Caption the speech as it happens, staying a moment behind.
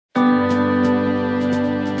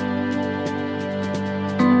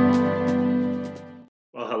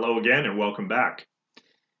again and welcome back.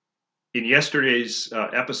 In yesterday's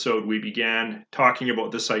episode, we began talking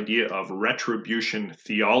about this idea of retribution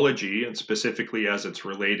theology, and specifically as it's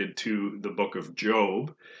related to the book of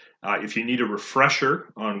Job. If you need a refresher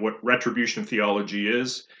on what retribution theology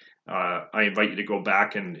is, I invite you to go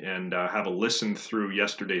back and have a listen through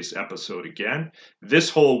yesterday's episode again. This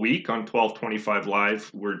whole week on 1225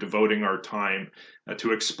 Live, we're devoting our time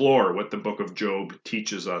to explore what the book of Job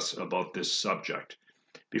teaches us about this subject.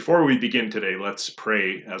 Before we begin today, let's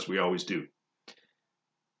pray as we always do.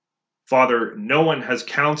 Father, no one has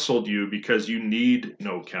counseled you because you need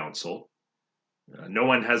no counsel. No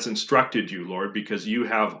one has instructed you, Lord, because you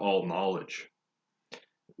have all knowledge.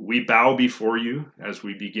 We bow before you as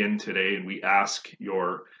we begin today, and we ask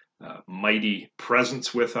your mighty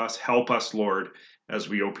presence with us. Help us, Lord, as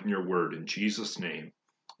we open your word. In Jesus' name,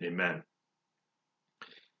 amen.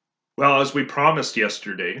 Well, as we promised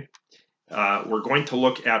yesterday, we're going to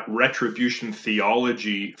look at retribution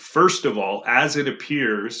theology, first of all, as it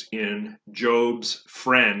appears in Job's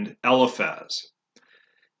friend Eliphaz.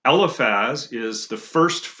 Eliphaz is the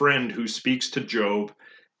first friend who speaks to Job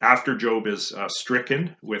after Job is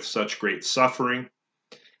stricken with such great suffering.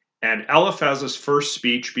 And Eliphaz's first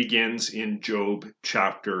speech begins in Job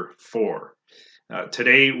chapter 4.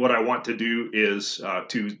 Today, what I want to do is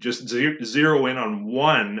to just zero in on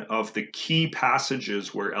one of the key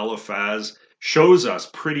passages where Eliphaz shows us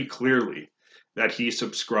pretty clearly that he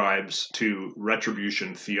subscribes to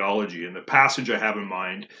retribution theology. And the passage I have in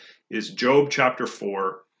mind is Job chapter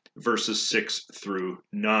 4, verses 6 through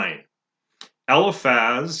 9.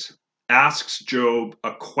 Eliphaz asks Job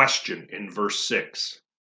a question in verse 6.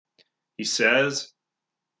 He says,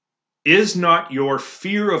 "Is not your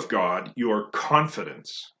fear of God your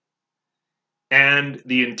confidence, and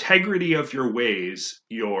the integrity of your ways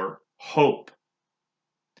your hope?"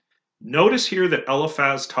 Notice here that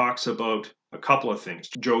Eliphaz talks about a couple of things: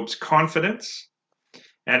 Job's confidence,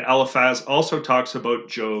 and Eliphaz also talks about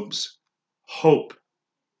Job's hope.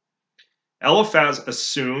 Eliphaz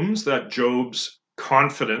assumes that Job's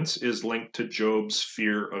confidence is linked to Job's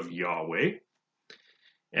fear of Yahweh.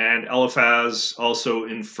 And Eliphaz also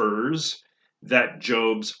infers that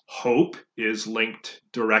Job's hope is linked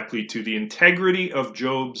directly to the integrity of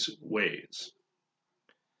Job's ways.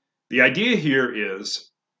 The idea here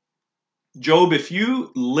is, Job, if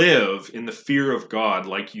you live in the fear of God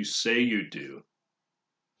like you say you do,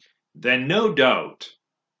 then no doubt,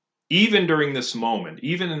 even during this moment,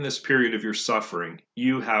 even in this period of your suffering,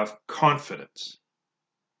 you have confidence.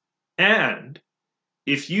 And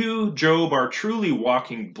if you, Job, are truly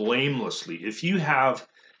walking blamelessly, if you have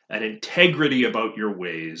an integrity about your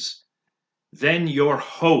ways, then your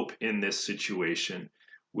hope in this situation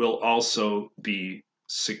will also be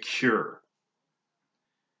secure.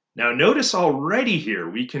 Now, notice already here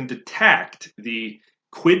we can detect the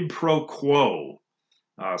quid pro quo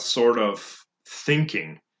sort of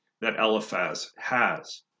thinking that Eliphaz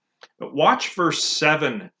has. But watch verse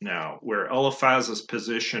 7 now, where Eliphaz's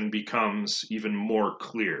position becomes even more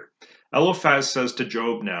clear. Eliphaz says to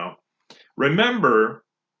Job now, "Remember,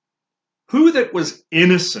 who that was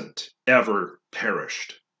innocent ever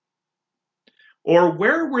perished? Or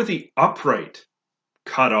where were the upright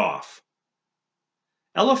cut off?"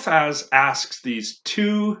 Eliphaz asks these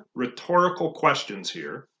two rhetorical questions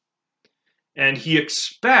here, and he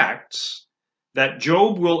expects that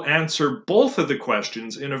Job will answer both of the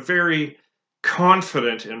questions in a very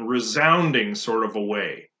confident and resounding sort of a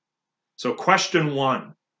way. So question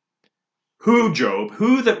 1, who, Job,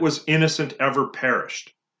 who that was innocent ever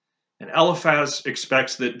perished? And Eliphaz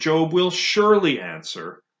expects that Job will surely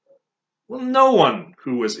answer, well, no one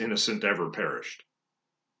who was innocent ever perished.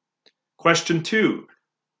 Question 2,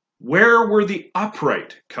 where were the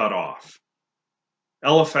upright cut off?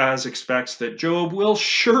 Eliphaz expects that Job will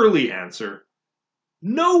surely answer,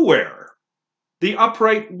 nowhere. The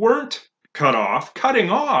upright weren't cut off. Cutting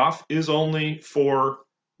off is only for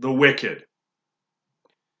the wicked.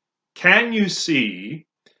 Can you see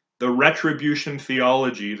the retribution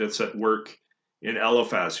theology that's at work in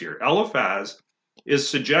Eliphaz here? Eliphaz is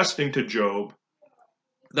suggesting to Job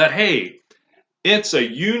that, hey, it's a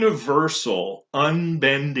universal,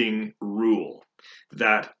 unbending rule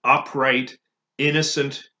that upright,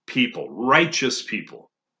 innocent people, righteous people,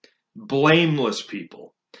 blameless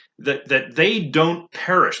people, that they don't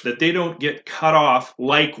perish, that they don't get cut off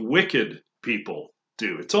like wicked people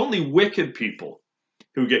do. It's only wicked people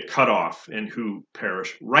who get cut off and who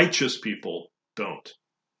perish. Righteous people don't.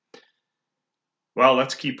 Well,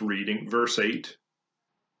 let's keep reading. Verse 8.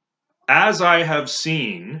 "As I have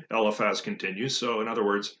seen," Eliphaz continues, so in other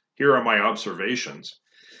words, here are my observations.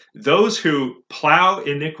 Those who plow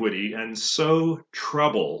iniquity and sow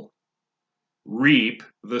trouble reap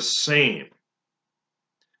the same.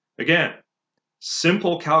 Again,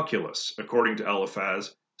 simple calculus, according to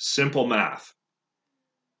Eliphaz, simple math.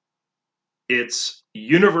 It's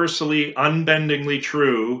universally, unbendingly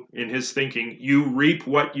true in his thinking. You reap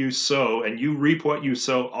what you sow, and you reap what you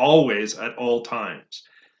sow always at all times.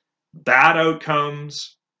 Bad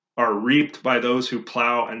outcomes are reaped by those who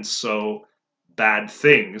plow and sow bad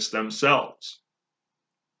things themselves.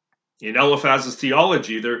 In Eliphaz's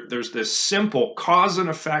theology, there's this simple cause and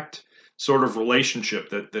effect sort of relationship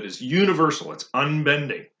that is universal. It's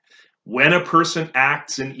unbending. When a person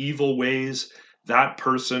acts in evil ways, that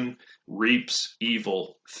person reaps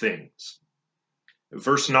evil things.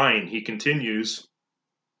 Verse 9, he continues,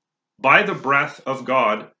 by the breath of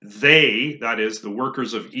God, they, that is, the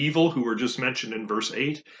workers of evil who were just mentioned in verse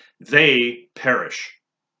 8, they perish.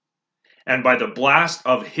 And by the blast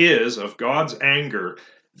of God's anger,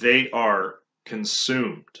 they are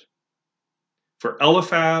consumed. For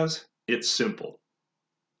Eliphaz, it's simple.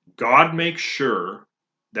 God makes sure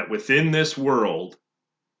that within this world,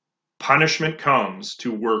 punishment comes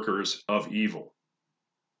to workers of evil.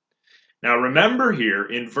 Now remember here,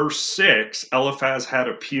 in verse 6, Eliphaz had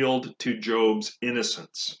appealed to Job's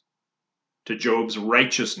innocence, to Job's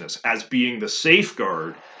righteousness, as being the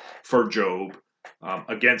safeguard for Job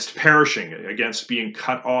against perishing, against being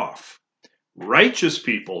cut off. Righteous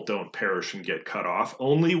people don't perish and get cut off,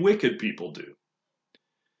 only wicked people do.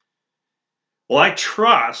 Well, I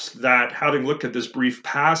trust that having looked at this brief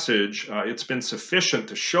passage, it's been sufficient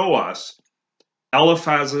to show us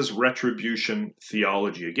Eliphaz's retribution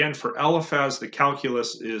theology. Again, for Eliphaz, the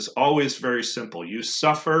calculus is always very simple. You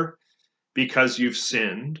suffer because you've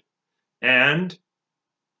sinned, and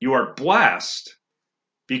you are blessed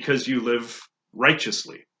because you live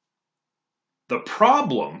righteously. The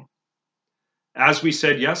problem, as we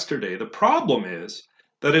said yesterday, the problem is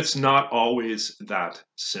that it's not always that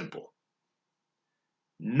simple.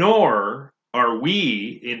 Nor are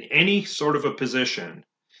we in any sort of a position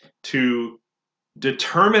to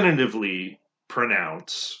determinatively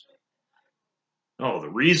pronounce, oh, the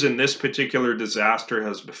reason this particular disaster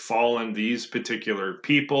has befallen these particular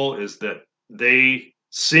people is that they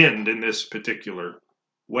sinned in this particular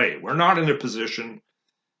way. We're not in a position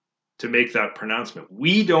to make that pronouncement.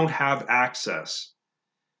 We don't have access,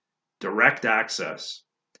 direct access,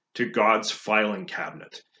 to God's filing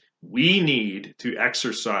cabinet. We need to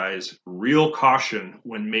exercise real caution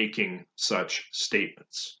when making such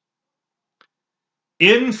statements.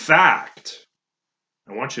 In fact,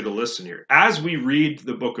 I want you to listen here. As we read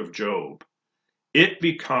the book of Job, it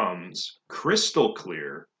becomes crystal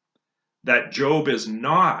clear that Job is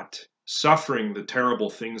not suffering the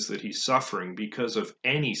terrible things that he's suffering because of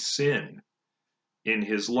any sin in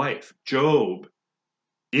his life. Job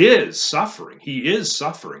is suffering. He is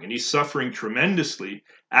suffering, and he's suffering tremendously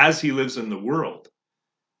as he lives in the world.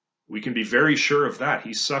 We can be very sure of that.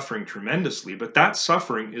 He's suffering tremendously, but that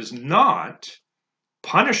suffering is not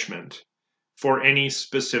punishment for any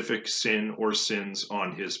specific sin or sins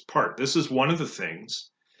on his part. This is one of the things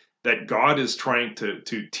that God is trying to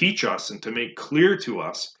teach us and to make clear to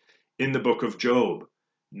us in the book of Job.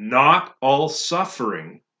 Not all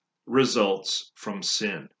suffering results from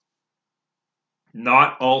sin.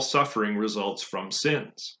 Not all suffering results from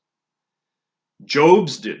sins.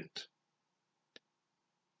 Job's didn't.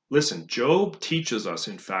 Listen, Job teaches us,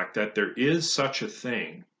 in fact, that there is such a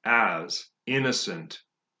thing as innocent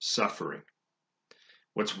suffering.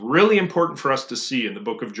 What's really important for us to see in the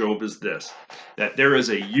book of Job is this, that there is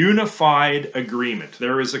a unified agreement.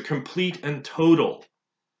 There is a complete and total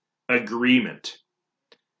agreement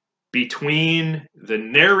between the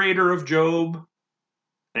narrator of Job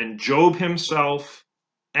and Job himself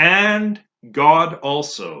and God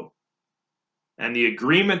also. And the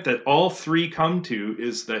agreement that all three come to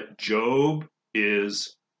is that Job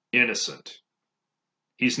is innocent.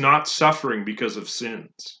 He's not suffering because of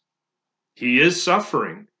sins. He is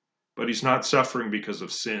suffering, but he's not suffering because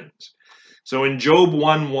of sins. So in Job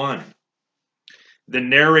 1:1, the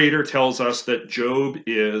narrator tells us that Job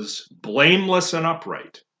is blameless and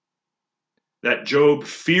upright, that Job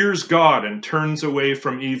fears God and turns away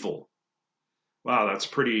from evil. Wow, that's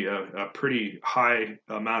a pretty high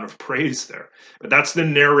amount of praise there. But that's the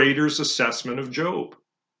narrator's assessment of Job.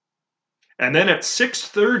 And then at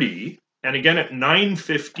 6:30, and again at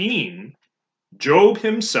 9:15, Job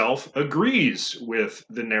himself agrees with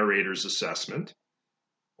the narrator's assessment.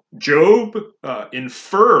 Job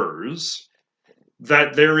infers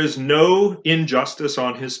that there is no injustice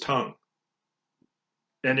on his tongue.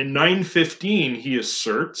 And in 9:15, he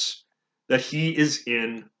asserts that he is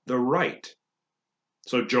in the right.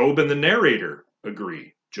 So Job and the narrator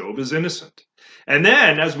agree. Job is innocent. And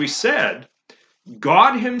then, as we said,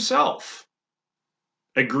 God himself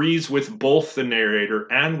agrees with both the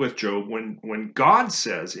narrator and with Job when God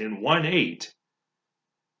says in 1:8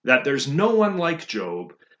 that there's no one like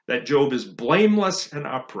Job, that Job is blameless and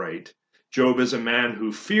upright. Job is a man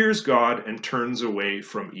who fears God and turns away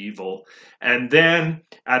from evil. And then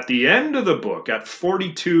at the end of the book, at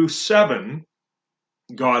 42:7,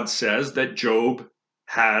 God says that Job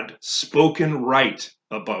had spoken right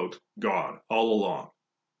about God all along.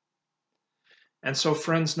 And so,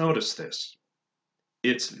 friends, notice this.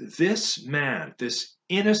 It's this man, this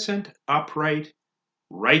innocent, upright,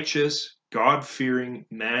 righteous, God-fearing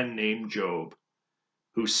man named Job,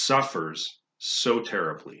 who suffers so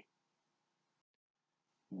terribly.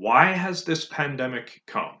 Why has this pandemic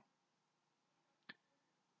come?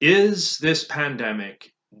 Is this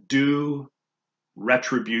pandemic due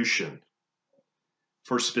retribution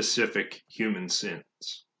for specific human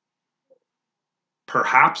sins?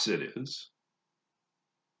 Perhaps it is.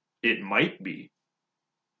 It might be.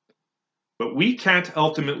 But we can't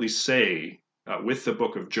ultimately say, with the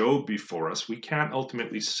book of Job before us, we can't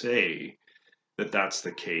ultimately say that that's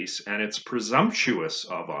the case, and it's presumptuous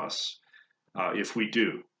of us if we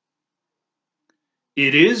do.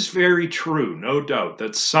 It is very true, no doubt,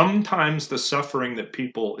 that sometimes the suffering that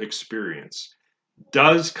people experience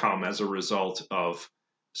does come as a result of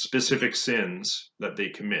specific sins that they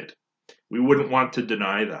commit. We wouldn't want to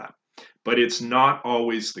deny that, but it's not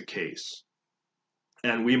always the case.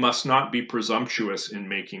 And we must not be presumptuous in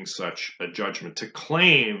making such a judgment. To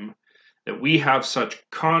claim that we have such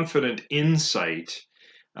confident insight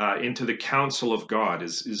into the counsel of God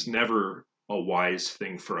is never a wise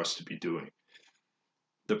thing for us to be doing.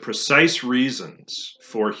 The precise reasons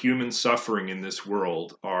for human suffering in this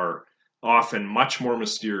world are often much more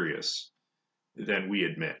mysterious than we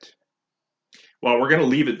admit. Well, we're going to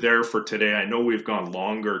leave it there for today. I know we've gone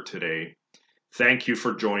longer today. Thank you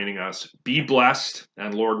for joining us. Be blessed,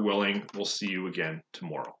 and Lord willing, we'll see you again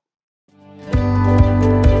tomorrow.